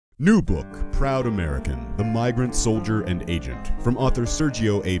New book, Proud American, The Migrant, Soldier, and Agent, from author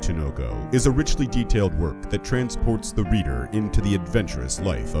Sergio Tinoco, is a richly detailed work that transports the reader into the adventurous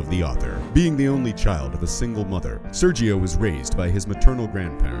life of the author. Being the only child of a single mother, Sergio was raised by his maternal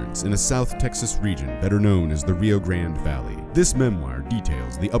grandparents in a South Texas region better known as the Rio Grande Valley. This memoir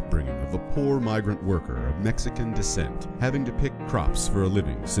details the upbringing of a poor migrant worker of Mexican descent, having to pick crops for a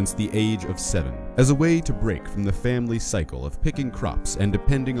living since the age of 7. As a way to break from the family cycle of picking crops and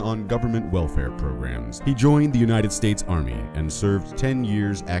depending on government welfare programs, he joined the United States Army and served 10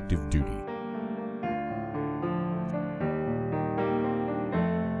 years active duty.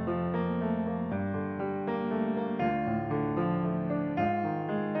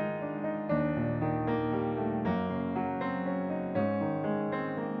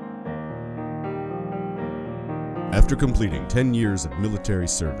 After completing 10 years of military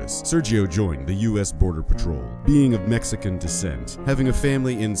service, Sergio joined the U.S. Border Patrol. Being of Mexican descent, having a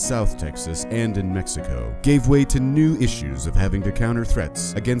family in South Texas and in Mexico, gave way to new issues of having to counter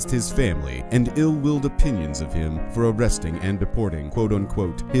threats against his family and ill-willed opinions of him for arresting and deporting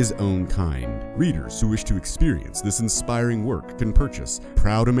quote-unquote his own kind. Readers who wish to experience this inspiring work can purchase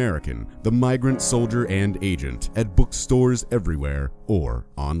Proud American, The Migrant, Soldier, and Agent at bookstores everywhere or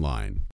online.